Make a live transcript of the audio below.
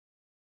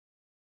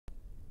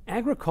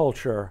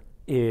Agriculture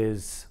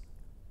is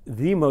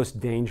the most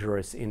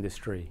dangerous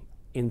industry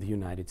in the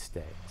United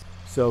States.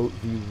 So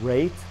the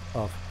rate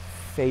of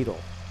fatal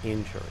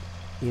injury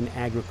in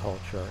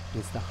agriculture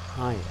is the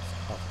highest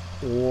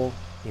of all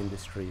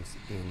industries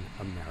in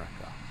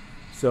America.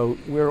 So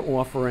we're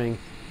offering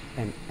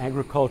an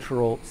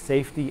agricultural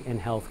safety and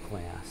health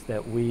class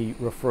that we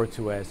refer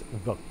to as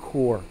the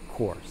core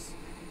course.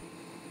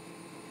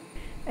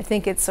 I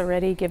think it's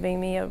already giving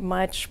me a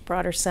much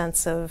broader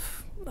sense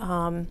of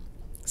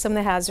some of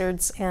the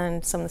hazards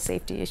and some of the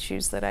safety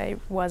issues that I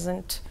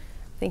wasn't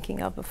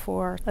thinking of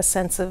before. A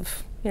sense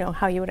of,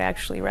 how you would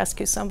actually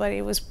rescue somebody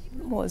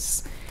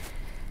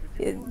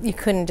you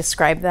couldn't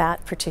describe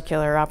that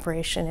particular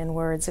operation in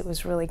words. It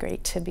was really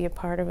great to be a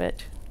part of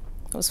it.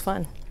 It was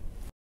fun.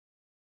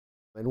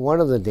 And one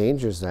of the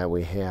dangers that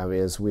we have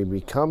is we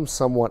become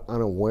somewhat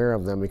unaware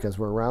of them because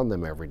we're around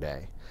them every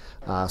day.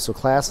 So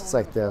classes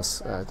like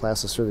this,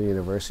 classes through the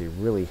university,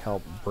 really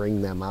help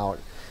bring them out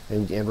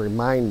and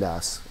remind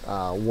us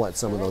what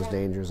some of those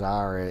dangers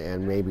are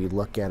and maybe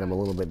look at them a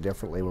little bit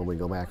differently when we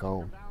go back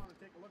home.